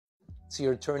So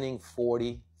you're turning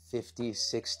 40, 50,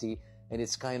 60, and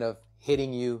it's kind of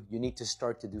hitting you. You need to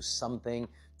start to do something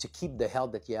to keep the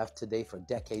health that you have today for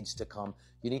decades to come.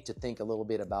 You need to think a little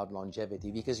bit about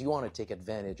longevity because you want to take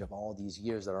advantage of all these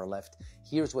years that are left.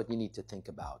 Here's what you need to think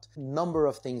about. Number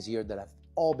of things here that have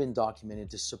all been documented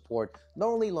to support not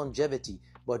only longevity,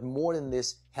 but more than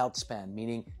this, health span,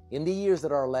 meaning in the years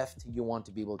that are left, you want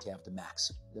to be able to have the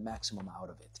maximum out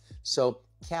of it. So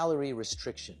calorie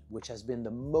restriction, which has been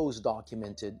the most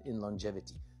documented in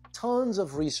longevity. Tons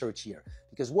of research here,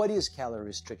 because what is calorie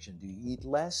restriction? Do you eat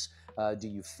less? Do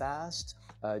you fast?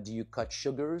 Do you cut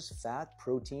sugars, fat,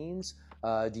 proteins?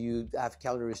 Do you have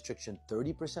calorie restriction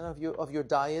 30% of your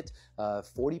diet, 40%,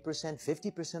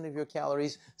 50% of your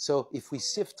calories? So if we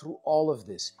sift through all of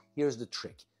this, here's the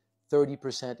trick.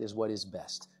 30% is what is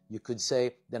best. You could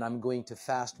say, then I'm going to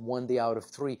fast 1 day out of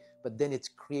 3, but then it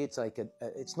creates like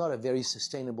it's not a very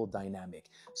sustainable dynamic.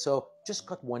 So just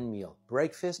cut one meal,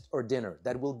 breakfast or dinner.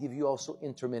 That will give you also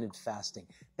intermittent fasting.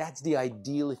 That's the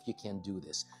ideal if you can do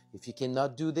this. If you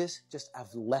cannot do this, just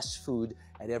have less food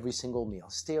at every single meal.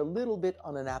 Stay a little bit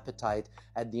on an appetite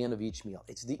at the end of each meal.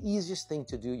 It's the easiest thing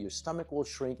to do. Your stomach will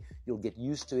shrink, you'll get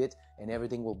used to it, and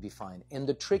everything will be fine. And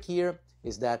the trick here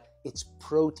is that it's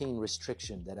protein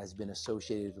restriction that has been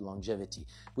associated with longevity.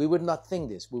 We would not think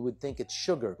this. We would think it's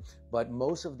sugar, but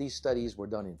most of these studies were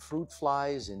done in fruit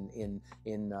flies, in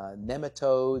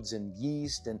nematodes and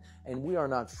yeast, and we are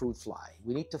not fruit fly.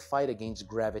 We need to fight against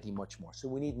gravity much more. So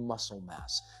we need muscle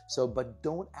mass. So, but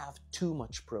don't have too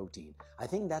much protein. I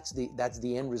think that's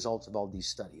the end result of all these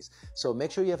studies. So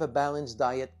make sure you have a balanced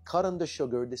diet, cut on the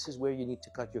sugar. This is where you need to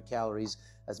cut your calories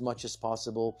as much as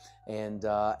possible, and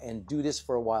do this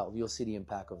for a while. You'll see the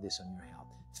impact of this on your health.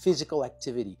 Physical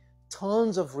activity,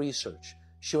 tons of research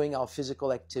showing how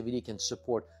physical activity can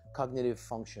support cognitive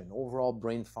function, overall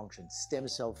brain function, stem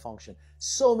cell function,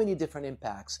 so many different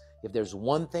impacts. If there's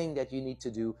one thing that you need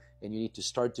to do, and you need to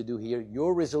start to do here,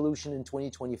 your resolution in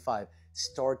 2025,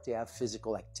 start to have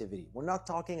physical activity. We're not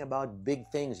talking about big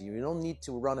things here. You don't need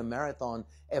to run a marathon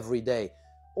every day.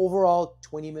 Overall,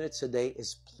 20 minutes a day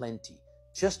is plenty.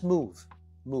 Just move.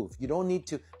 You don't need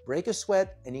to break a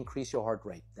sweat and increase your heart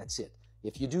rate. That's it.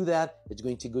 If you do that, it's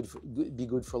going to be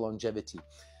good for longevity.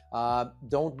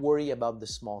 Don't worry about the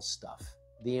small stuff.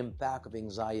 The impact of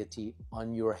anxiety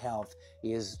on your health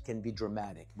can be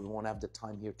dramatic. We won't have the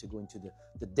time here to go into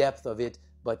the depth of it,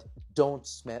 but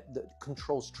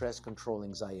control stress, control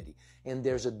anxiety. And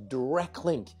there's a direct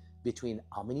link between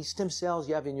how many stem cells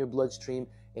you have in your bloodstream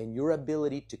and your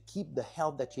ability to keep the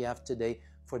health that you have today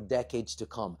for decades to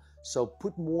come. So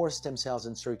put more stem cells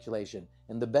in circulation.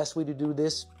 And the best way to do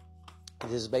this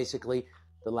is basically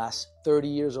the last 30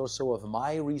 years or so of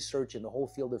my research in the whole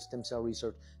field of stem cell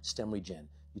research, StemRegen.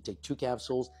 You take 2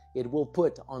 capsules, it will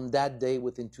put on that day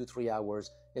within 2-3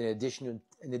 hours an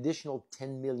additional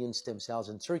 10 million stem cells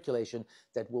in circulation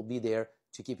that will be there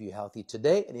to keep you healthy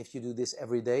today. And if you do this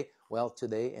every day, well,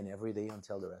 today and every day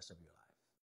until the rest of your life.